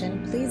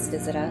information, please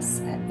visit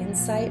us at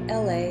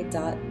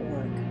insightla.org.